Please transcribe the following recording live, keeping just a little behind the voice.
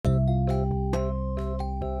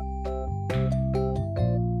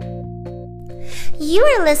You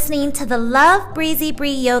are listening to the Love Breezy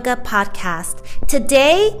Bree Yoga podcast.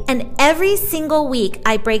 Today and every single week,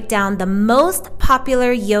 I break down the most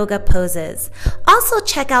popular yoga poses. Also,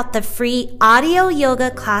 check out the free audio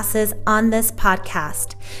yoga classes on this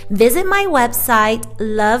podcast. Visit my website,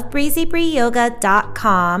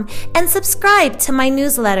 lovebreezybreeyoga.com, and subscribe to my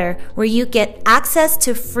newsletter where you get access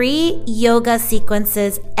to free yoga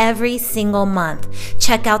sequences every single month.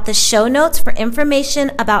 Check out the show notes for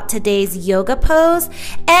information about today's yoga pose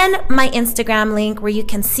and my Instagram link where you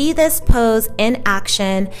can see this pose in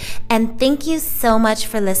action. And thank you so much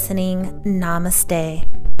for listening. Namaste.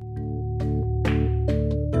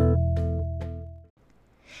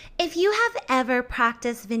 If you have ever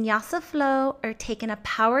practiced Vinyasa Flow or taken a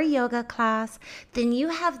power yoga class, then you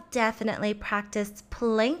have definitely practiced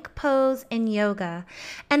plank pose in yoga.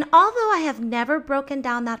 And although I have never broken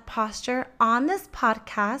down that posture on this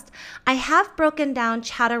podcast, I have broken down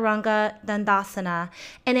Chaturanga Dandasana,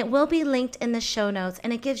 and it will be linked in the show notes,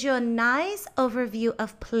 and it gives you a nice overview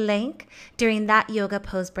of plank during that yoga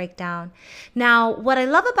pose breakdown. Now, what I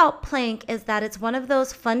love about plank is that it's one of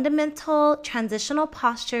those fundamental transitional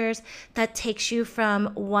postures that takes you from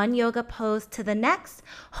one yoga pose to the next,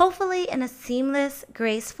 hopefully in a seamless,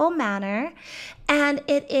 graceful manner. And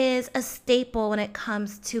it is a staple when it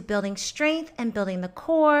comes to building strength and building the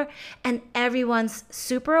core. And everyone's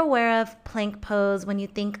super aware of plank pose when you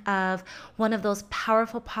think of one of those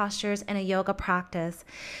powerful postures in a yoga practice.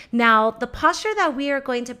 Now, the posture that we are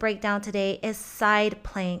going to break down today is side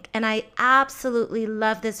plank. And I absolutely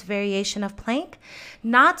love this variation of plank.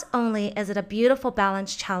 Not only is it a beautiful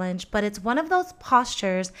balance challenge, but it's one of those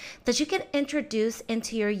postures that you can introduce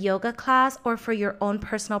into your yoga class or for your own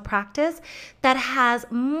personal practice that has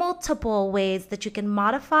multiple ways that you can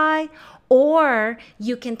modify, or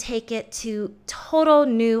you can take it to total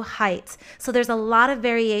new heights. So there's a lot of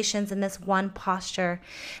variations in this one posture.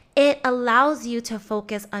 It allows you to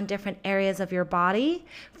focus on different areas of your body,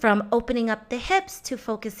 from opening up the hips to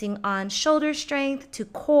focusing on shoulder strength to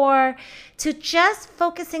core to just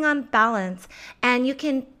focusing on balance. And you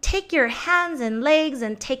can take your hands and legs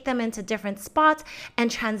and take them into different spots and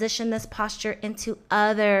transition this posture into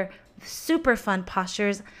other super fun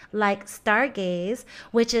postures like Stargaze,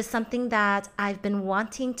 which is something that I've been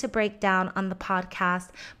wanting to break down on the podcast,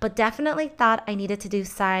 but definitely thought I needed to do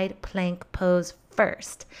side plank pose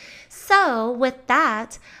first. So with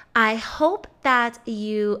that, I hope that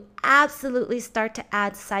you absolutely start to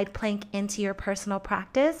add side plank into your personal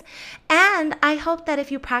practice. And I hope that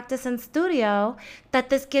if you practice in studio, that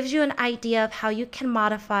this gives you an idea of how you can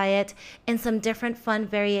modify it in some different fun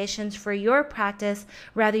variations for your practice,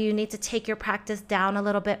 whether you need to take your practice down a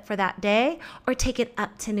little bit for that day or take it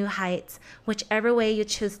up to new heights, whichever way you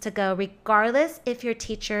choose to go, regardless if your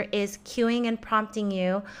teacher is cueing and prompting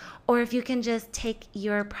you, or if you can just take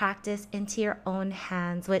your practice into your own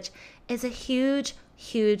hands, which is a huge,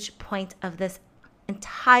 huge point of this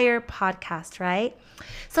entire podcast, right?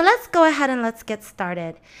 So let's go ahead and let's get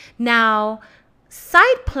started. Now,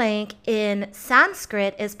 side plank in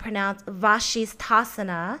Sanskrit is pronounced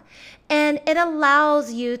Vashisthasana, and it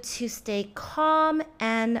allows you to stay calm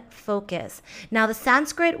and focused. Now, the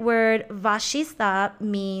Sanskrit word Vashistha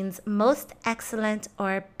means most excellent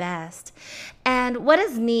or best. And what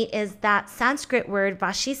is neat is that Sanskrit word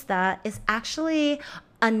Vashistha is actually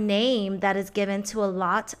a name that is given to a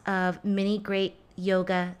lot of many great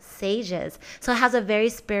yoga sages. So it has a very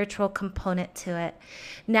spiritual component to it.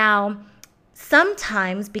 Now,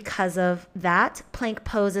 sometimes because of that, plank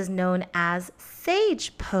pose is known as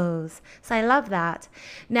sage pose. So I love that.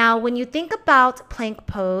 Now, when you think about plank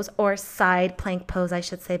pose, or side plank pose, I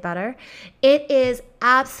should say better, it is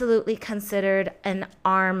absolutely considered an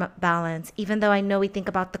arm balance. Even though I know we think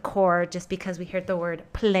about the core just because we hear the word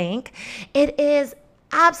plank, it is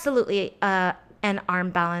absolutely an arm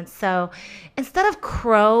balance. So instead of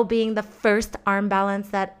crow being the first arm balance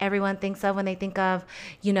that everyone thinks of when they think of,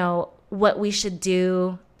 what we should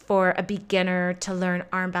do for a beginner to learn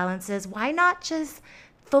arm balances, why not just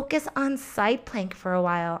focus on side plank for a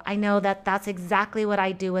while? I know that that's exactly what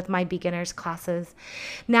I do with my beginners classes.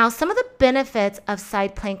 Now, some of the benefits of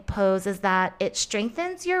side plank pose is that it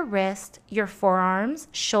strengthens your wrist, your forearms,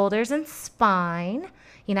 shoulders, and spine.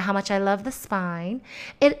 You know how much I love the spine.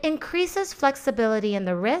 It increases flexibility in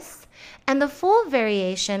the wrists, and the full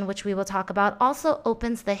variation, which we will talk about, also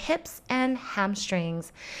opens the hips and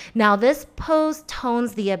hamstrings. Now, this pose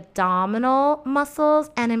tones the abdominal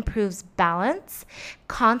muscles and improves balance,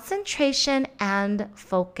 concentration, and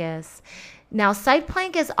focus. Now, side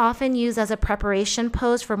plank is often used as a preparation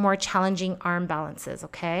pose for more challenging arm balances,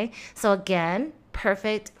 okay? So again,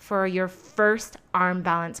 perfect for your first arm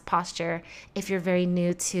balance posture if you're very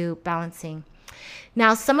new to balancing.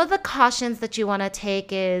 Now, some of the cautions that you want to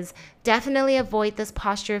take is definitely avoid this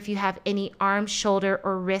posture if you have any arm, shoulder,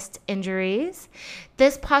 or wrist injuries.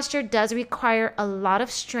 This posture does require a lot of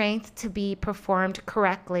strength to be performed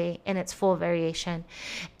correctly in its full variation.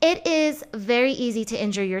 It is very easy to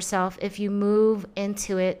injure yourself if you move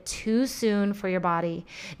into it too soon for your body.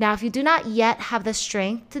 Now, if you do not yet have the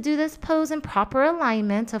strength to do this pose in proper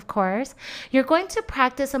alignment, of course, you're going to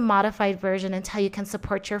practice a modified version until you can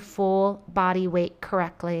support your full body weight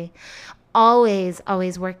correctly. Always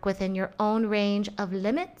work within your own range of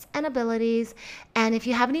limits and abilities. And if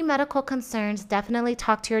you have any medical concerns, definitely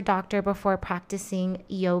talk to your doctor before practicing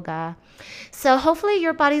yoga. So hopefully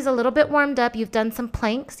your body's a little bit warmed up. You've done some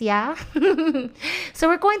planks, yeah? So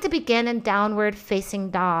we're going to begin in downward facing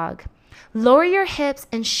dog. Lower your hips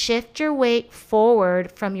and shift your weight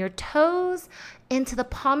forward from your toes into the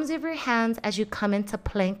palms of your hands as you come into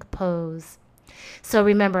plank pose. So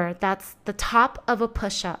remember, that's the top of a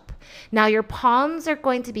push-up. Now your palms are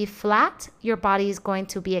going to be flat, your body is going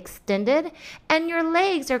to be extended, and your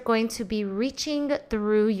legs are going to be reaching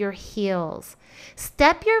through your heels.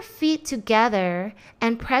 Step your feet together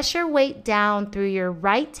and press your weight down through your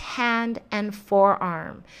right hand and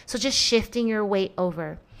forearm. So just shifting your weight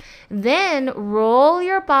over. Then roll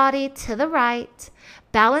your body to the right,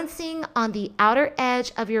 balancing on the outer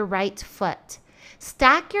edge of your right foot.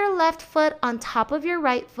 Stack your left foot on top of your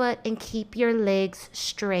right foot and keep your legs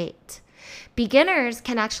straight. Beginners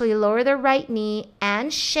can actually lower their right knee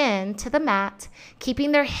and shin to the mat,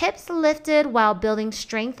 keeping their hips lifted while building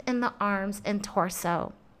strength in the arms and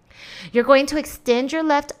torso. You're going to extend your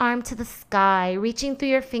left arm to the sky, reaching through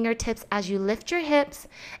your fingertips as you lift your hips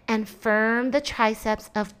and firm the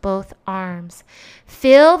triceps of both arms.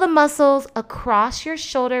 Feel the muscles across your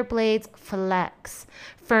shoulder blades flex.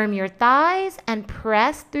 Firm your thighs and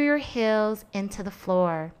press through your heels into the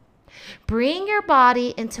floor. Bring your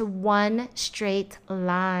body into one straight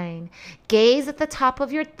line. Gaze at the top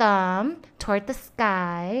of your thumb toward the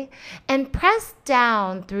sky and press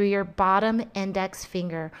down through your bottom index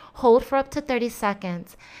finger. Hold for up to 30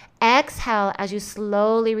 seconds. Exhale as you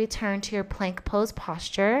slowly return to your plank pose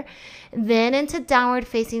posture, then into downward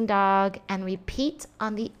facing dog, and repeat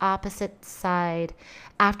on the opposite side.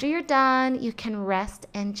 After you're done, you can rest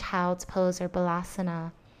in child's pose or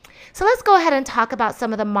balasana. So let's go ahead and talk about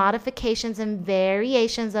some of the modifications and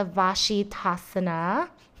variations of Vashisthasana.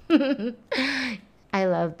 I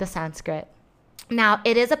love the Sanskrit. Now,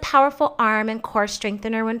 it is a powerful arm and core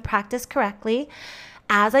strengthener when practiced correctly.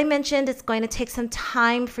 As I mentioned, it's going to take some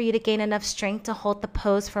time for you to gain enough strength to hold the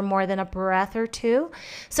pose for more than a breath or two.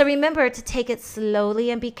 So remember to take it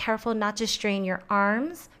slowly and be careful not to strain your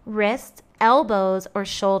arms, wrists, elbows, or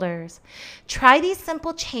shoulders. Try these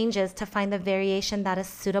simple changes to find the variation that is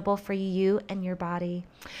suitable for you and your body.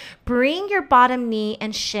 Bring your bottom knee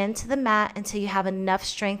and shin to the mat until you have enough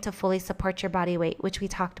strength to fully support your body weight, which we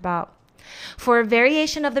talked about. For a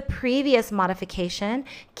variation of the previous modification,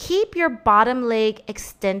 keep your bottom leg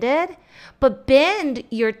extended, but bend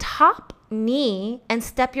your top knee and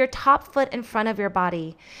step your top foot in front of your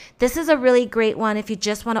body. This is a really great one if you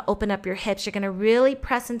just want to open up your hips. You're going to really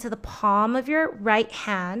press into the palm of your right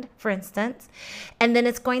hand, for instance, and then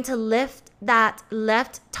it's going to lift that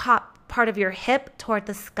left top part of your hip toward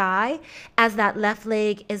the sky as that left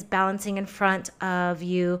leg is balancing in front of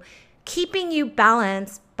you, keeping you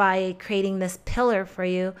balanced by creating this pillar for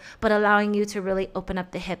you, but allowing you to really open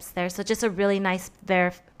up the hips there. So just a really nice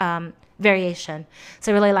variation.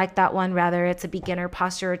 So I really like that one, whether it's a beginner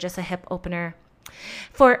posture or just a hip opener.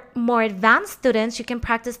 For more advanced students, you can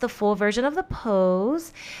practice the full version of the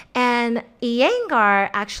pose. And Iyengar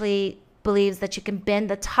actually believes that you can bend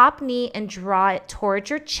the top knee and draw it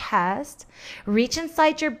towards your chest. Reach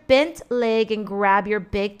inside your bent leg and grab your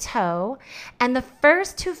big toe and the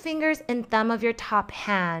first two fingers and thumb of your top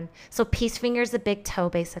hand. So peace fingers, the big toe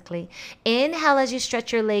basically. Inhale as you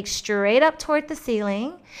stretch your legs straight up toward the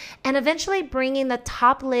ceiling and eventually bringing the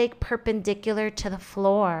top leg perpendicular to the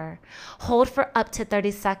floor. Hold for up to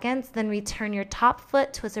 30 seconds, then return your top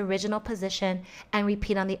foot to its original position and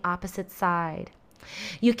repeat on the opposite side.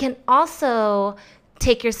 You can also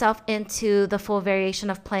take yourself into the full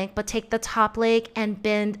variation of plank, but take the top leg and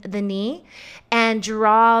bend the knee and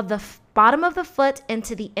draw the bottom of the foot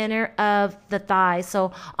into the inner of the thigh.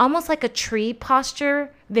 So almost like a tree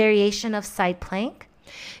posture variation of side plank.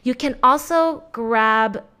 You can also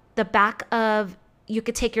grab the back of, you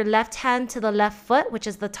could take your left hand to the left foot, which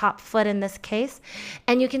is the top foot in this case,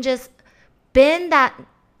 and you can just bend that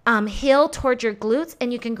heel toward your glutes,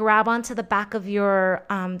 and you can grab onto the back of your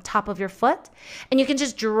top of your foot, and you can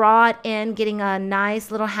just draw it in, getting a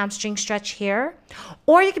nice little hamstring stretch here.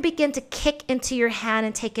 Or you can begin to kick into your hand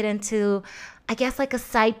and take it into, I guess, like a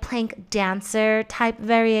side plank dancer type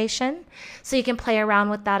variation. So you can play around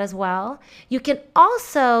with that as well. You can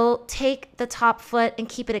also take the top foot and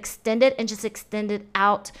keep it extended and just extend it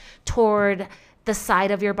out toward the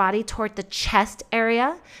side of your body, toward the chest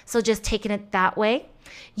area. So just taking it that way.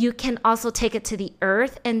 You can also take it to the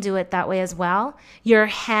earth and do it that way as well. Your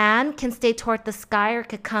hand can stay toward the sky or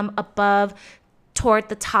could come above toward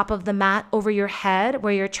the top of the mat over your head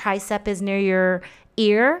where your tricep is near your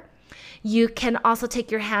ear. You can also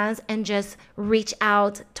take your hands and just reach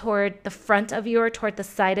out toward the front of you or toward the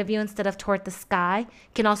side of you instead of toward the sky.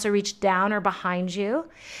 You can also reach down or behind you.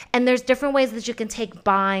 And there's different ways that you can take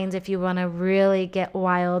binds if you want to really get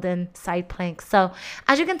wild and side planks. So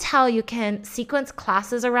as you can tell, you can sequence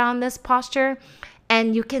classes around this posture,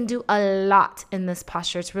 and you can do a lot in this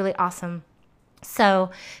posture. It's really awesome. So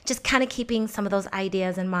just kind of keeping some of those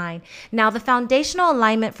ideas in mind. Now, the foundational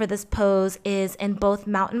alignment for this pose is in both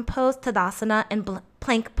mountain pose, Tadasana, and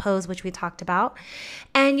plank pose, which we talked about.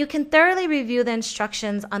 And you can thoroughly review the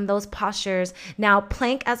instructions on those postures. Now,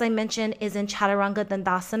 plank, as I mentioned, is in Chaturanga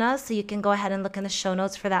Dandasana, so you can go ahead and look in the show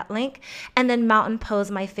notes for that link. And then mountain pose,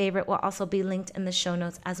 my favorite, will also be linked in the show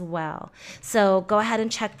notes as well. So go ahead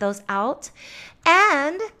and check those out.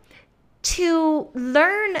 And to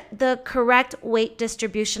learn the correct weight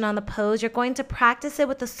distribution on the pose, you're going to practice it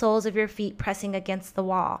with the soles of your feet pressing against the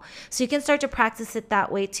wall. So you can start to practice it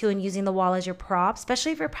that way too, and using the wall as your prop,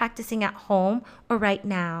 especially if you're practicing at home or right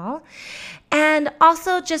now. And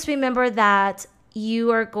also just remember that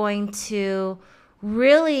you are going to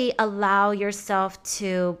really allow yourself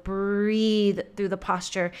to breathe through the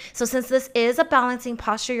posture. So since this is a balancing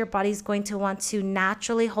posture, your body's going to want to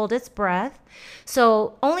naturally hold its breath.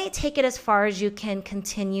 So only take it as far as you can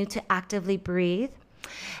continue to actively breathe.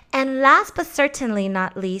 And last but certainly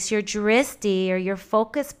not least, your drishti, or your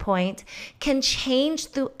focus point, can change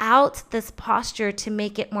throughout this posture to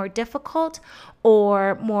make it more difficult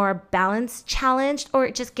or more balance challenged, or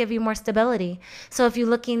just give you more stability. So if you're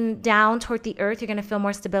looking down toward the earth, you're going to feel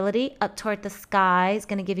more stability. Up toward the sky is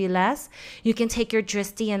going to give you less. You can take your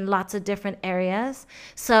drishti in lots of different areas.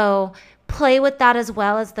 So play with that as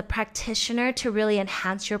well as the practitioner to really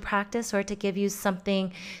enhance your practice, or to give you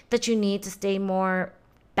something that you need to stay more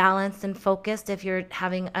balanced and focused if you're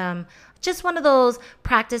having just one of those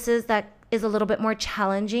practices that is a little bit more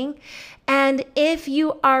challenging. And if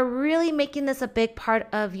you are really making this a big part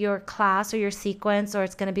of your class or your sequence, or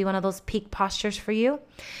it's going to be one of those peak postures for you,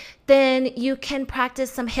 then you can practice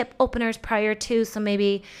some hip openers prior to. So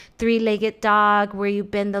maybe three-legged dog, where you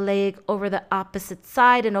bend the leg over the opposite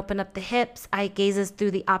side and open up the hips, eye gazes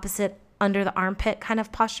through the opposite under the armpit kind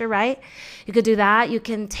of posture, right? You could do that. You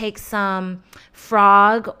can take some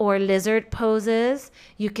frog or lizard poses.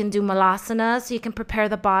 You can do malasana, so you can prepare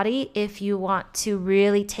the body if you want to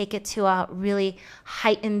really take it to a really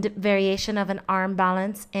heightened variation of an arm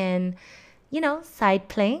balance in, side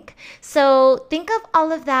plank. So think of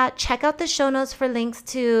all of that. Check out the show notes for links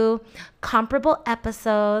to comparable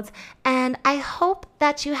episodes. And I hope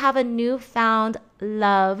that you have a newfound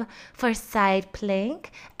love for side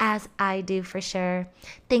plank, as I do for sure.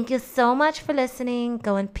 Thank you so much for listening.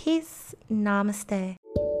 Go in peace. Namaste.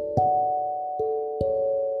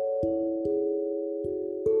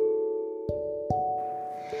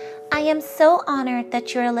 I am so honored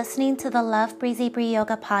that you are listening to the Love Breezy Bree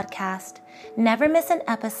Yoga podcast. Never miss an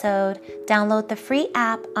episode. Download the free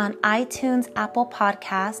app on iTunes, Apple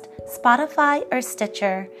Podcast, Spotify, or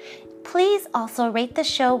Stitcher. Please also rate the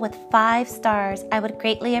show with 5 stars. I would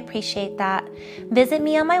greatly appreciate that. Visit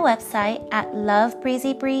me on my website at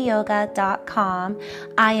lovebreezybreeyoga.com.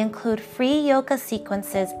 I include free yoga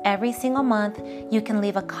sequences every single month. You can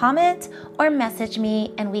leave a comment or message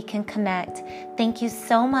me and we can connect. Thank you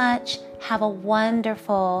so much. Have a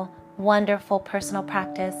wonderful, wonderful personal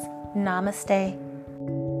practice. Namaste.